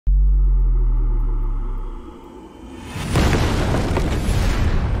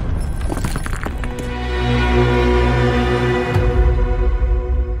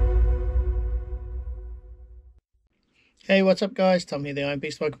Hey, what's up guys? Tom here, the Iron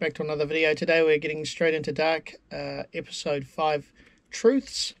Beast. Welcome back to another video. Today we're getting straight into Dark, episode 5,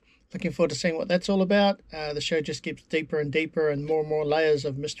 Truths. Looking forward to seeing what that's all about. The show just gets deeper and deeper and more layers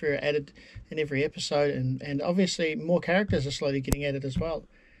of mystery are added in every episode, and obviously more characters are slowly getting added as well.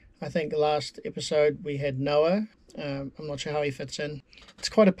 I think last episode we had Noah. I'm not sure how he fits in. It's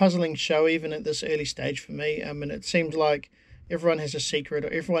quite a puzzling show even at this early stage for me. And it seems like everyone has a secret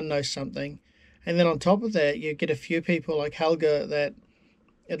or everyone knows something. And then on top of that, you get a few people like Helga that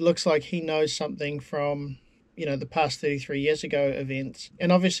it looks like he knows something from, the past 33 years ago events.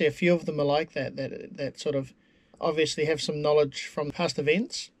 And obviously a few of them are like that sort of obviously have some knowledge from past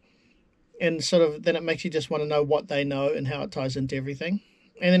events. And sort of then it makes you just want to know what they know and how it ties into everything.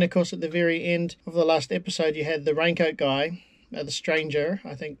 And then, of course, at the very end of the last episode, you had the raincoat guy, the stranger,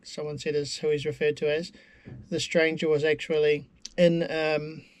 I think someone said is who he's referred to as. The stranger was actually in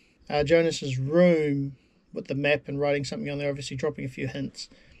Jonas's room with the map and writing something on there, obviously dropping a few hints.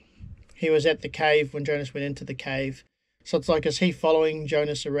 He was at the cave when Jonas went into the cave. So it's like, is he following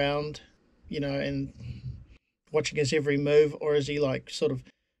Jonas around, and watching his every move, or is he like sort of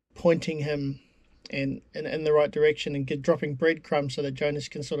pointing him in the right direction and dropping breadcrumbs so that Jonas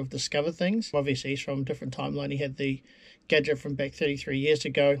can sort of discover things? Obviously, he's from a different timeline. He had the gadget from back 33 years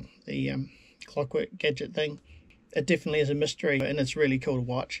ago, the clockwork gadget thing. It definitely is a mystery, and it's really cool to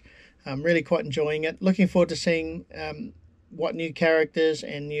watch. I'm really quite enjoying it. Looking forward to seeing what new characters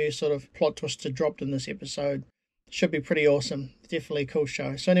and new sort of plot twists are dropped in this episode. Should be pretty awesome. Definitely a cool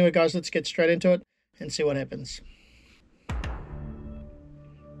show. So anyway, guys, let's get straight into it and see what happens.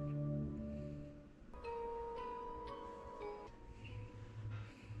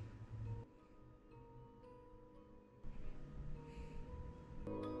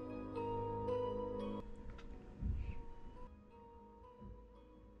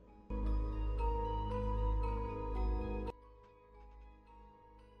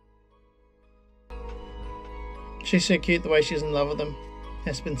 She's so cute the way she's in love with him.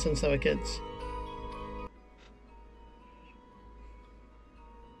 Has been since they were kids.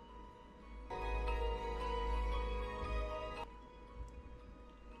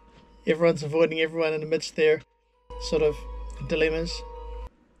 Everyone's avoiding everyone in amidst their sort of dilemmas.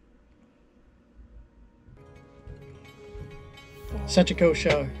 Such a cool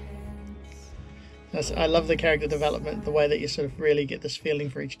show. I love the character development, the way that you sort of really get this feeling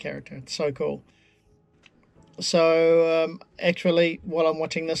for each character. It's so cool. So actually, while I'm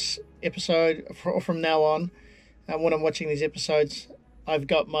watching this episode, from now on, when I'm watching these episodes, I've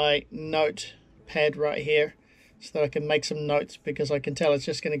got my notepad right here so that I can make some notes, because I can tell it's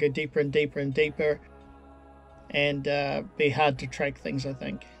just going to go deeper and deeper and deeper and be hard to track things, I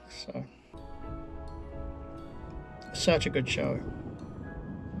think. So, such a good show.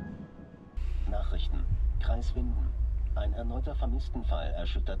 Nachrichten. Kreis Winden. Ein erneuter Vermisstenfall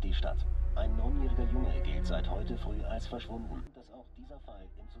erschüttert die Stadt. Ein 9-jähriger Junge gilt seit heute früh als verschwunden. Dass auch dieser Fall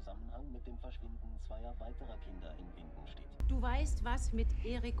im Zusammenhang mit dem Verschwinden zweier weiterer Kinder in Winden steht. Du weißt, was mit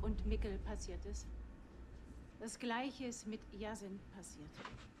Erik und Mikkel passiert ist. Das Gleiche ist mit Yasin passiert.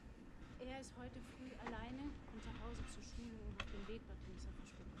 Er ist heute früh alleine von zu Hause zur Schule und auf dem Weg dorthin ist er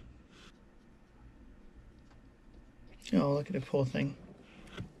verschwunden. Oh, look at the poor thing.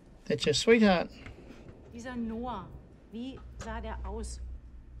 That's your sweetheart. Dieser Noah, wie sah der aus?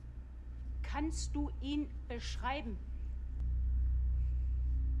 Kannst du ihn beschreiben?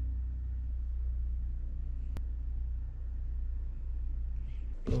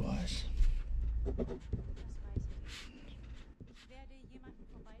 Blue eyes. Das weiß ich. Ich werde jemanden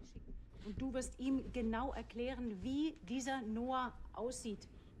vorbeischicken. Und du wirst ihm genau erklären, wie dieser Noah aussieht.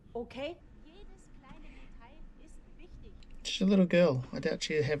 Okay? Jedes kleine Detail ist wichtig. She's a little girl. I doubt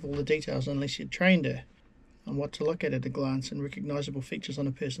she'd have all the details unless you'd trained her on what to look at a glance and recognizable features on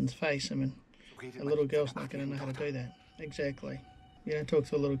a person's face. I mean, a little girl's not going to know how to do that. Exactly. You don't talk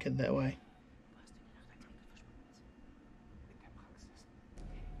to a little kid that way.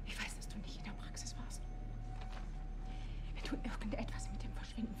 Ich weiß, dass du nicht in der Praxis warst. Wenn du irgendetwas mit dem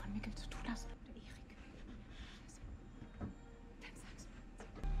Verschwinden von Mikkel zu tun hast, oder Erik, dann sag's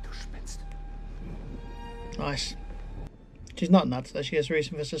mir. Du spinnst. Nice. She's not nuts though. She has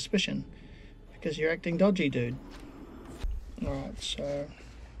reason for suspicion. Because you're acting dodgy, dude. Alright, so...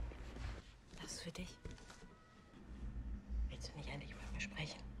 Das ist für dich. Willst du nicht endlich mit mir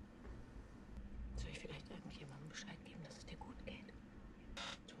sprechen? Soll ich vielleicht irgendjemandem Bescheid geben, dass es dir gut geht?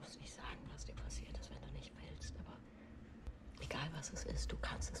 Du musst nicht sagen, was dir passiert ist, wenn du nicht willst, aber egal was es ist, du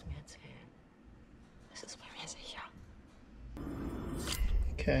kannst es mir erzählen. Es ist bei mir sicher.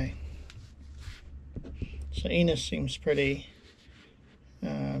 Okay. So Enos seems pretty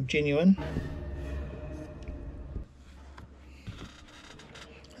genuine.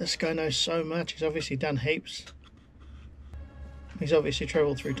 This guy knows so much. He's obviously done heaps. He's obviously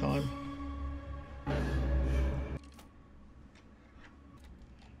travelled through time. I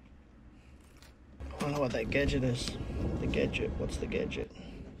don't know what that gadget is. The gadget. What's the gadget?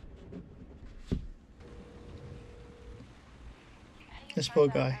 This poor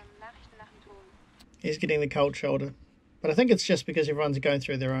guy. He's getting the cold shoulder. But I think it's just because everyone's going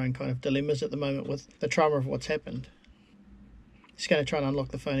through their own kind of dilemmas at the moment with the trauma of what's happened. He's going to try and unlock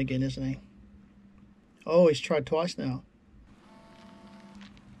the phone again, isn't he? Oh, he's tried twice now.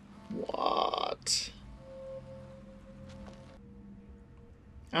 What?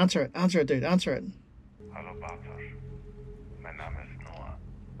 Answer it, dude, answer it. Hallo Bartosz, mein Name ist Noah.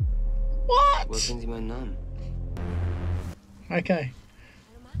 What? Woher kennen Sie meinen Namen? Okay.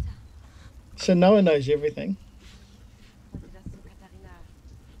 So Noah knows everything.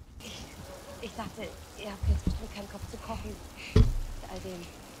 Ich dachte, ihr habt jetzt bestimmt keinen Kopf zu kochen. Mit all dem.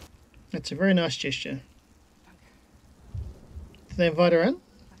 That's a very nice gesture. Did they invite her in?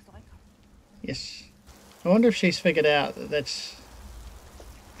 Yes. I wonder if she's figured out that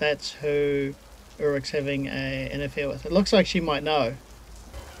that's who Ulrich's having an affair with. It looks like she might know.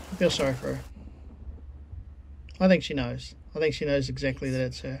 I feel sorry for her. I think she knows. I think she knows exactly that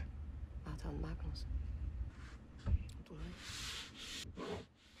it's her. Martha und Magnus. Und Ulrich?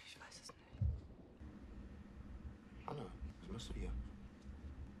 Ich weiß es nicht. Anna, was machst du hier?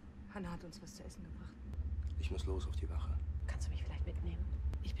 Hanna hat uns was zu essen gebracht. Ich muss los auf die Wache. Kannst du mich vielleicht mitnehmen?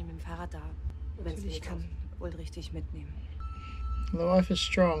 Ich bin mit dem Fahrrad da. Ich kann Ulrich dich mitnehmen. The wife is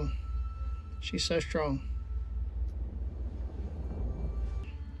strong. She's so strong.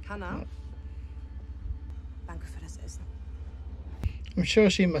 Hanna? Danke für das Essen. I'm sure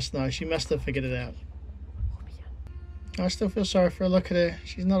she must know. She must have figured it out. I still feel sorry for her. Look at her.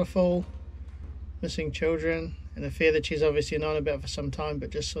 She's not a fool. Missing children. An affair that she's obviously known about for some time,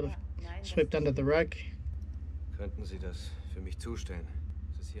 but just sort of swept under the rug. Könnten Sie das für mich zustellen?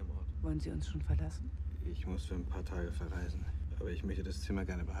 Es ist hier Mord. Wollen Sie uns schon verlassen? Ich muss für ein paar Tage verreisen. Aber ich möchte das Zimmer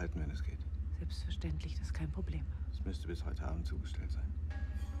gerne behalten, wenn es geht. Selbstverständlich, das ist kein Problem. Es müsste bis heute Abend zugestellt sein.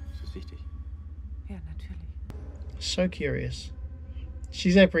 Ist das wichtig? Ja, natürlich. So curious.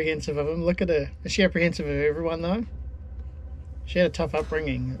 She's apprehensive of him. Look at her. Is she apprehensive of everyone, though? She had a tough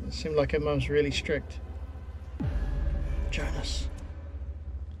upbringing. It seemed like her mum's really strict. Jonas.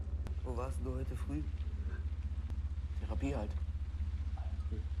 Wo warst du heute früh? Therapie halt.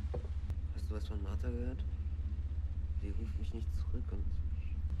 Hast du was von Martha gehört? Sie ruft mich nicht zurück und...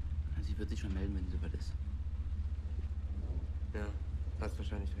 Sie wird sich schon melden, wenn sie soweit ist. Ja, hast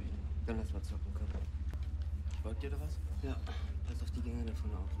wahrscheinlich recht. Dann lass mal zocken, komm. Folgt dir da was? Ja, pass auf die Gänge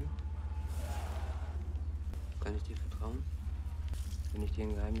davon auf, ne? Kann ich dir vertrauen? Wenn ich dir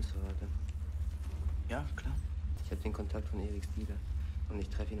ein Geheimnis verrate. Ja, klar. Ich habe den Kontakt von Erik Stieler und ich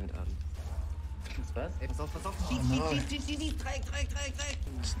treffe ihn heute Abend. Was? Ey, pass auf, pass auf! Schieß! Dreieck!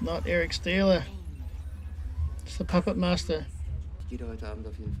 It's not Eric Steeler. It's the puppet master. Ich gehe da heute Abend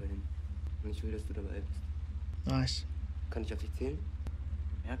auf jeden Fall hin. Und ich will, dass du dabei bist. Nice. Kann ich auf dich zählen?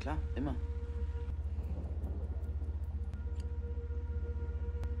 Ja, klar, immer.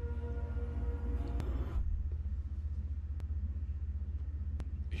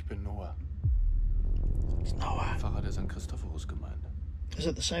 Ich bin Noah, It's Noah. Pfarrer der St. Christophorus-Gemeinde. Is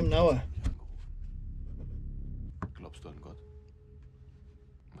it the same Noah? Ich angerufen. Glaubst du an Gott?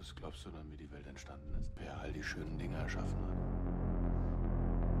 Was glaubst du dann, wie die Welt entstanden ist? Wer all die schönen Dinge erschaffen hat?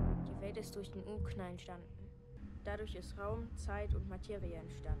 Die Welt ist durch den Urknall entstanden. Dadurch ist Raum, Zeit und Materie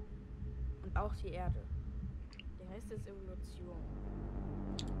entstanden. Und auch die Erde. Der Rest ist Evolution.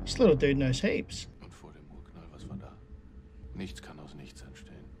 This little dude knows heaps. Und vor dem Urknall, was war da? Nichts kann aus nichts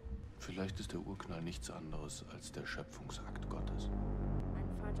entstehen. Vielleicht ist der Urknall nichts anderes als der Schöpfungsakt Gottes. Mein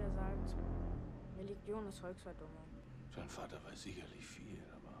Vater sagt, Religion ist Volksverdummung. Sein Vater weiß sicherlich viel,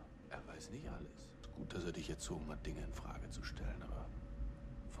 aber er weiß nicht alles. Gut, dass er dich erzogen hat, Dinge in Frage zu stellen, aber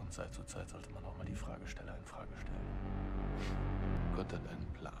von Zeit zu Zeit sollte man auch mal die Fragesteller in Frage stellen. Gott hat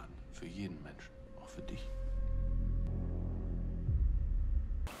einen Plan für jeden Menschen, auch für dich.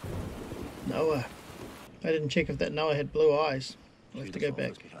 Noah. I didn't check if that Noah had blue eyes. I'll have to go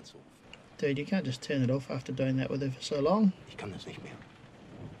back. Wirklich anzurufen. Dude, you can't just turn it off after doing that with her for so long. Ich kann das nicht mehr.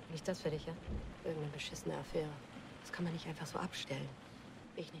 Nicht das für dich, ja? Irgendeine beschissene Affäre. Das kann man nicht einfach so abstellen.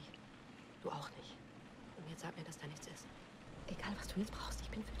 Ich nicht. Du auch nicht. Und jetzt sag mir, dass da nichts ist. Egal, was du jetzt brauchst, ich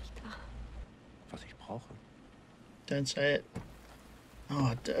bin für dich da. Was ich brauche? Don't say it.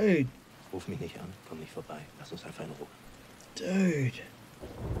 Oh, dude. Ruf mich nicht an, komm nicht vorbei. Lass uns einfach in Ruhe. Dude.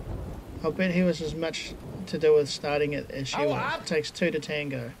 I'll bet he was as much to do with starting it as she was. It takes two to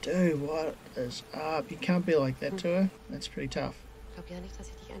tango. Dude, what is up? You can't be like that to her. That's pretty tough. Ich glaube ja nicht, dass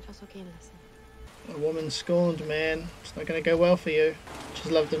ich dich einfach so gehen lasse. A woman scorned, man. It's not gonna go well for you.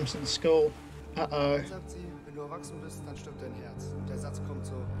 She's loved him since school. Uh-oh. Dann sagt sie, wenn du erwachsen bist, dann stirbt dein Herz. Und der Satz kommt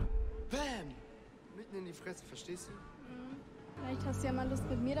so, BÄM! Mitten in die Fresse, verstehst du? Vielleicht hast du ja mal Lust,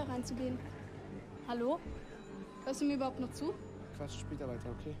 mit mir da reinzugehen. Hallo? Hörst du mir überhaupt noch zu? Quatsch später weiter,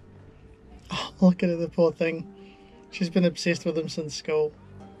 okay? Oh, look at her, the poor thing. She's been obsessed with him since school.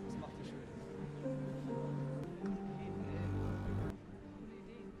 Das macht dich schön.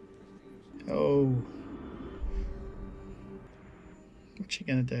 Oh. What's she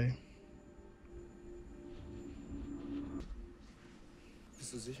gonna do?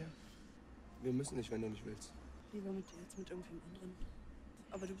 Bist du sicher? Wir müssen nicht, wenn du nicht willst. Lieber mit dir als mit irgendwem anderen.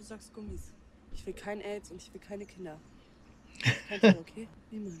 Aber du besagst Gummis. Ich will kein AIDS und ich will keine Kinder. Kein Fall, okay?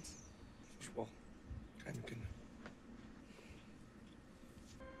 Niemals. Versprochen. Keine Kinder.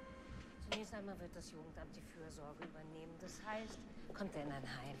 Zunächst einmal wird das Jugendamt die Fürsorge übernehmen. Das heißt, kommt er in ein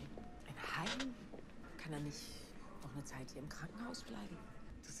Heim. Ein Heim? Kann er nicht noch eine Zeit hier im Krankenhaus bleiben?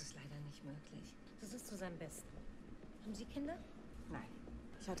 Das ist leider nicht möglich. Das ist zu seinem Besten. Haben Sie Kinder? Nein.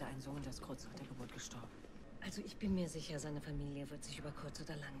 Ich hatte einen Sohn, der ist kurz nach der Geburt gestorben. Also ich bin mir sicher, seine Familie wird sich über kurz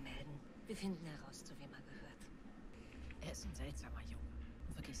oder lang melden. Wir finden heraus, zu wem er gehört. Er ist ein seltsamer Junge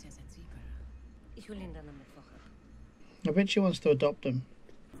und wirklich sehr sensibel. Ich hole ihn dann am Mittwoch ab. I bet she wants to adopt him.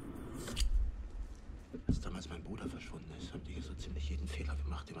 Als damals mein Bruder verschwunden ist, haben die hier so ziemlich jeden Fehler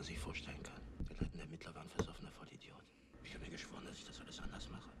gemacht, den man sich vorstellen kann. Der leitende Ermittler war ein versoffener Vollidiot. Ich habe mir geschworen, dass ich das alles anders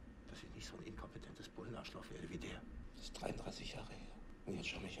mache. Dass ich nicht so ein inkompetentes Bullenarschloch werde wie der. Das ist 33 Jahre her. Und jetzt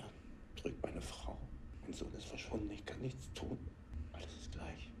schau mich an. Drückt meine Frau. Mein Sohn ist verschwunden, ich kann nichts tun. Alles ist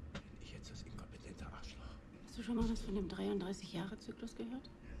gleich. Bin ich jetzt das inkompetente Arschloch? Hast du schon mal was von dem 33-Jahre-Zyklus gehört?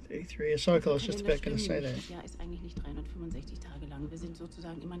 33 a cycle, I was just about gonna say that. Das Jahr ist eigentlich nicht 365 Tage lang. Wir sind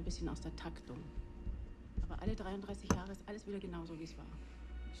sozusagen immer ein bisschen aus der Taktung. Aber alle 33 Jahre ist alles wieder genauso, wie es war.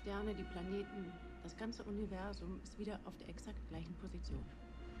 Die Sterne, die Planeten, das ganze Universum ist wieder auf der exakt gleichen Position.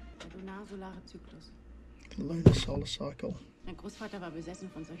 Der lunarsolare Zyklus. The lunar solar cycle. Mein Großvater war besessen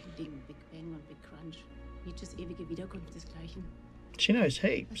von solchen Dingen. Big Bang und Big Crunch. Nietzsches ewige Wiederkunft desgleichen. She knows Als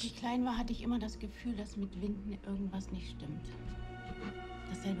heaps. ich klein war, hatte ich immer das Gefühl, dass mit Winden irgendwas nicht stimmt.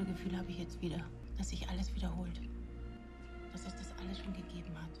 Dasselbe Gefühl habe ich jetzt wieder, dass sich alles wiederholt. Dass es das alles schon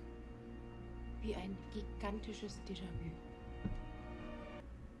gegeben hat. Wie ein gigantisches Déjà-vu.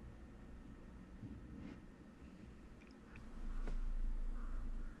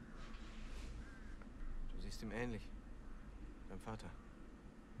 Du siehst ihm ähnlich. Deinem Vater.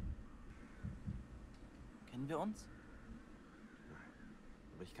 Kennen wir uns? Nein.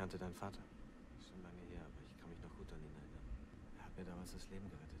 Aber ich kannte deinen Vater. Ist schon lange her, aber ich kann mich noch gut an ihn erinnern. Er hat mir damals das Leben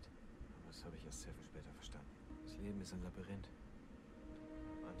gerettet. Aber das habe ich erst sehr viel später verstanden. Das Leben ist ein Labyrinth.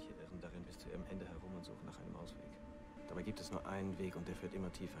 Manche irren darin bis zu ihrem Ende herum und suchen nach einem Ausweg. Dabei gibt es nur einen Weg und der führt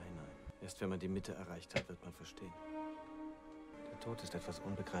immer tiefer hinein. Erst wenn man die Mitte erreicht hat, wird man verstehen. Der Tod ist etwas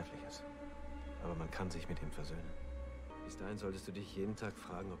Unbegreifliches. Aber man kann sich mit ihm versöhnen. Bis dahin solltest du dich jeden Tag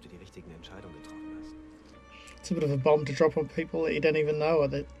fragen, ob du die richtigen Entscheidungen getroffen hast. It's a bit of a bomb to drop on people that you don't even know or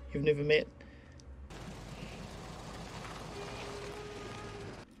that you've never met.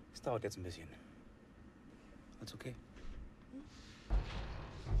 Es dauert jetzt ein bisschen. Alles okay?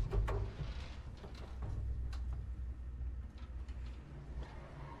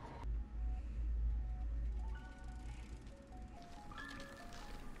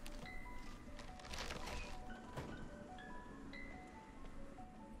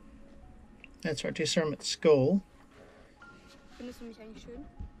 That's right, you saw him at school. Findest du mich eigentlich schön?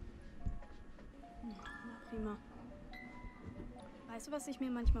 Na, prima. Weißt du, was ich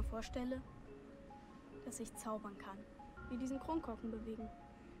mir manchmal vorstelle? Dass ich zaubern kann. Wie diesen Kronkorken bewegen.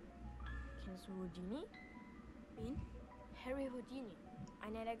 Kennst du Houdini? Wen? Harry Houdini,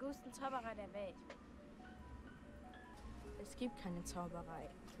 einer der größten Zauberer der Welt. Es gibt keine Zauberei,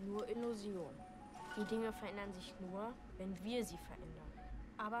 nur Illusion. Die Dinge verändern sich nur, wenn wir sie verändern.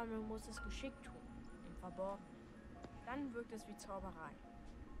 Aber man muss es geschickt tun, im Verborgenen. Dann wirkt es wie Zauberei.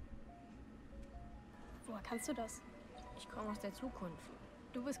 Woher kannst du das? Ich komme aus der Zukunft.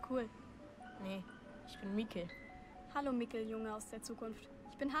 Du bist cool. Nee, ich bin Mikkel. Hallo Mikkel, Junge aus der Zukunft.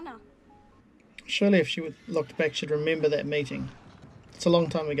 Ich bin Hannah. Surely if she looked back, she'd remember that meeting. It's a long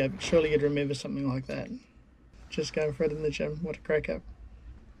time ago, but surely you'd remember something like that. Just going for it in the gym. What a crack up.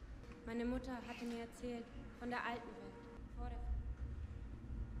 Meine Mutter hatte mir erzählt von der alten Welt, vor der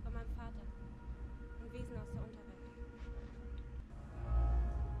von meinem Vater und Wesen aus der Unterwelt.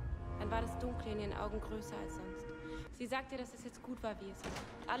 Dann war das Dunkle in ihren Augen größer als sonst. Sie sagte, dass es jetzt gut war, wie es war.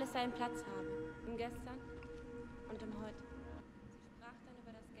 Alles seinen Platz habe. Im Gestern und im Heute. Sie sprach dann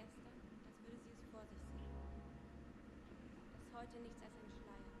über das Gestern, als würde sie es vor sich sehen. Das Heute nichts als ein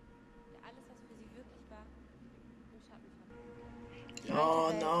Schleier, der alles, was für sie wirklich war, im Schatten verbarg. Die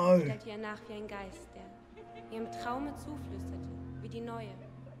alte Welt stellte ihr nach wie ein Geist, der ihrem Traume zuflüsterte, wie die neue,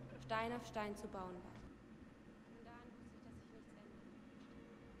 Stein auf Stein zu bauen war. Von da an wusste ich, dass sich nichts ändert.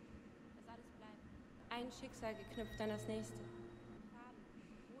 Dass alles bleibt. Ein Schicksal geknüpft an das nächste. Faden,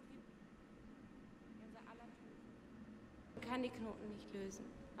 rot wie unser aller Tod. Man kann die Knoten nicht lösen,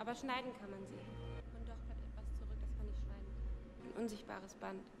 aber schneiden kann man sie. Und doch bleibt etwas zurück, das man nicht schneiden kann. Ein unsichtbares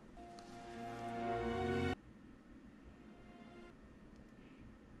Band.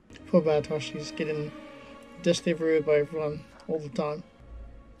 Poor Bartosz, she's getting dissed everywhere by everyone all the time.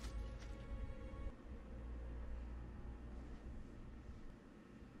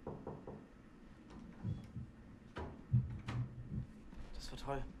 Das war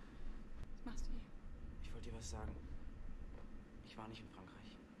toll. Was machst du hier? Ich wollte dir was sagen. Ich war nicht in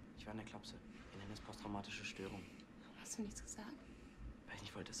Frankreich. Ich war in der Klapse. Wir nennen es posttraumatische Störung. Hast du nichts gesagt? Weil ich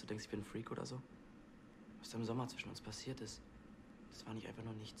nicht wollte, dass du denkst, ich bin ein Freak oder so. Was da im Sommer zwischen uns passiert ist, das war nicht einfach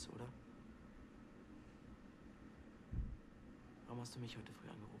nur nichts, oder? Warum hast du mich heute früh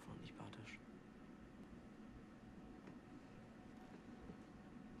angerufen und nicht Bartosz?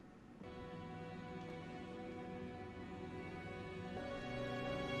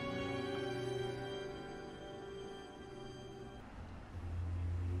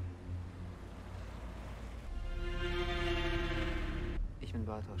 Ich bin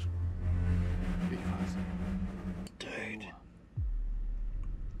Bartosz. Ich weiß. Dude.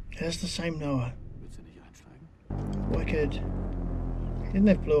 That's the same Noah. Willst du nicht einsteigen? Wicked. He didn't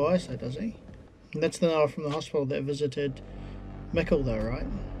have blue eyes though, does he? And that's the Noah from the hospital that visited Mikkel though, right?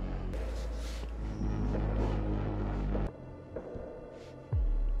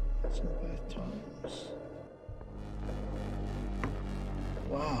 That's in both times.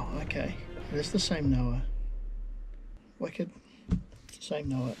 Wow, okay. That's the same Noah. Wicked. It's the same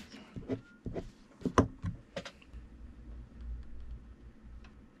Noah.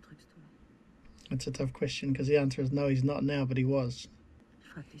 That's a tough question because the answer is no, he's not now, but he was. Ich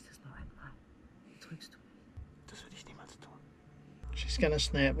frag dich das noch einmal. Drückst du mich? Das würde ich niemals tun. She's gonna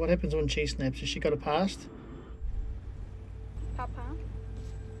snap. What happens when she snaps? Has she got a past? Papa,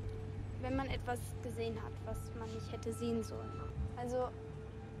 wenn man etwas gesehen hat, was man nicht hätte sehen sollen. Also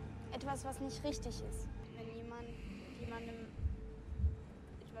etwas, was nicht richtig ist. Wenn jemand jemandem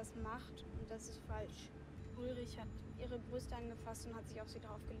etwas macht und das ist falsch. Ulrich hat ihre Brüste angefasst und hat sich auf sie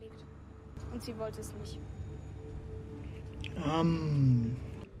draufgelegt. Und sie wollte es nicht.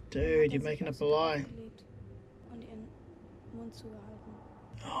 Dude, you're making up a lie. Und ihren Mund zugehalten.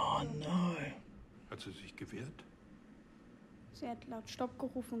 Oh no. Hat sie sich gewehrt? Sie hat laut Stopp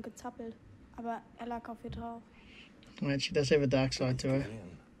gerufen und gezappelt. Aber er lag auf ihr drauf. Man, she does have a dark side to her.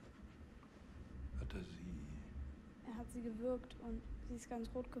 Hat er sie... Er hat sie gewürgt und sie ist ganz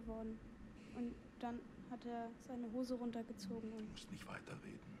rot geworden. Und dann hat er seine Hose runtergezogen und... Du musst nicht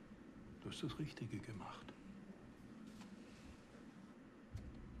weiterreden. Du hast das Richtige gemacht.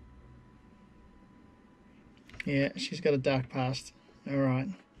 Yeah, she's got a dark past. Alright.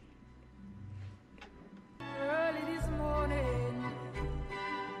 Early this morning,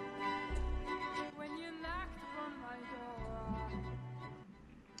 when you knocked on my door.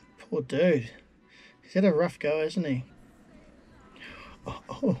 Poor dude. He's had a rough go, hasn't he?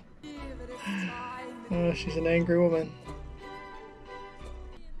 Oh. Oh, she's an angry woman.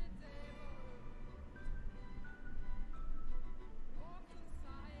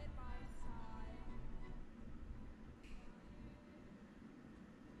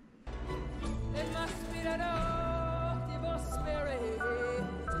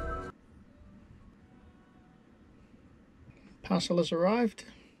 Parcel has arrived.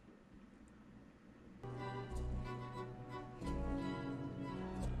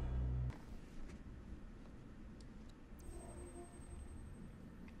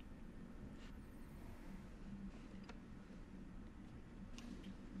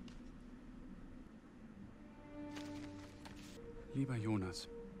 Lieber Jonas,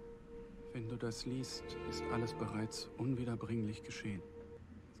 wenn du das liest, ist alles bereits unwiederbringlich geschehen.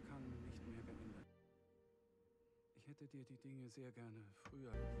 Es kann nicht mehr geändert. Ich hätte dir die Dinge sehr gerne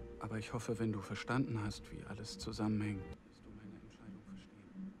früher. Aber ich hoffe, wenn du verstanden hast, wie alles zusammenhängt, wirst du meine Entscheidung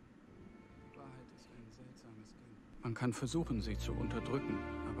verstehen. Die Wahrheit ist ein seltsames Ding. Man kann versuchen, sie zu unterdrücken,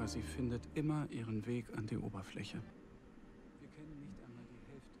 aber sie findet immer ihren Weg an die Oberfläche. Wir kennen nicht einmal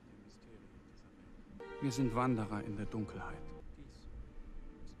die Hälfte der Mysterien dieser Welt. Wir sind Wanderer in der Dunkelheit.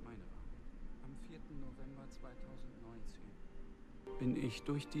 Am 4. November 2019 bin ich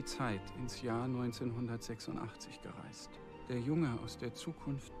durch die Zeit ins Jahr 1986 gereist. Der Junge aus der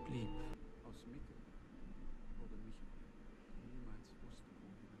Zukunft blieb. Aus Mikkel wurde Michael. Niemals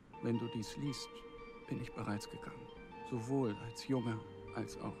Wenn du dies liest, bin ich bereits gegangen. Sowohl als Junge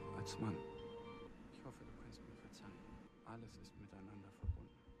als auch als Mann. Ich hoffe, du kannst mir verzeihen. Alles ist miteinander verbunden.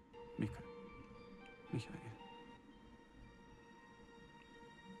 Mikkel. Michael.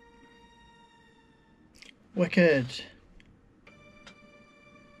 Wicked.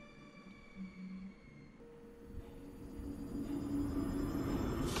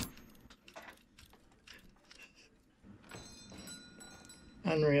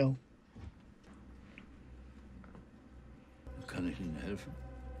 Unreal. Kann ich Ihnen helfen?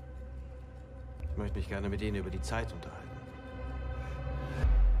 Ich möchte mich gerne mit Ihnen über die Zeit unterhalten.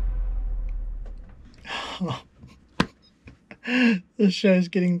 This show's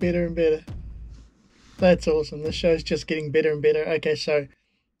getting better and better. That's awesome. This show's just getting better and better. Okay, so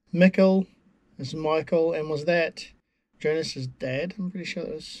Mikkel is Michael, and was that Jonas's dad? I'm pretty sure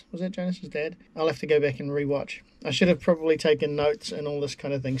it was that Jonas's dad? I'll have to go back and rewatch. I should have probably taken notes and all this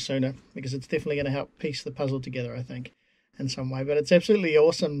kind of thing sooner, because it's definitely going to help piece the puzzle together, I think, in some way. But it's absolutely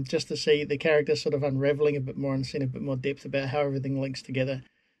awesome just to see the characters sort of unraveling a bit more and seeing a bit more depth about how everything links together.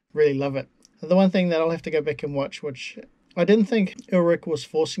 Really love it. The one thing that I'll have to go back and watch, which I didn't think Ulrich was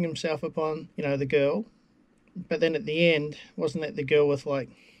forcing himself upon, the girl. But then at the end, wasn't that the girl with, like,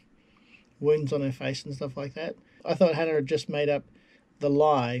 wounds on her face and stuff like that? I thought Hannah had just made up the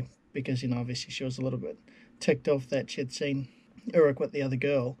lie because, obviously she was a little bit ticked off that she had seen Ulrich with the other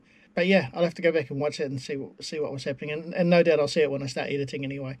girl. But yeah, I'll have to go back and watch it and see what was happening. And no doubt I'll see it when I start editing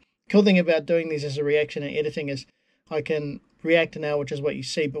anyway. Cool thing about doing these as a reaction and editing is I can react now, which is what you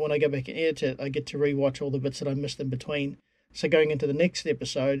see, but when I go back and edit it, I get to rewatch all the bits that I missed in between. So going into the next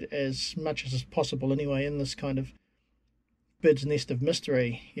episode, as much as is possible anyway, in this kind of bird's nest of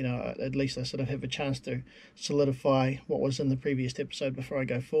mystery, at least I sort of have a chance to solidify what was in the previous episode before I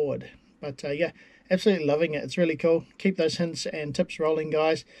go forward. But yeah, absolutely loving it. It's really cool. Keep those hints and tips rolling,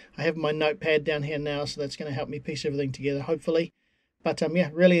 guys. I have my notepad down here now, so that's going to help me piece everything together, hopefully. But yeah,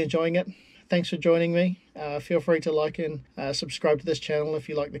 really enjoying it. Thanks for joining me. Feel free to like and subscribe to this channel if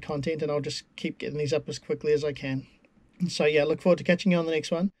you like the content, and I'll just keep getting these up as quickly as I can. So yeah, look forward to catching you on the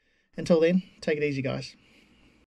next one. Until then, take it easy, guys.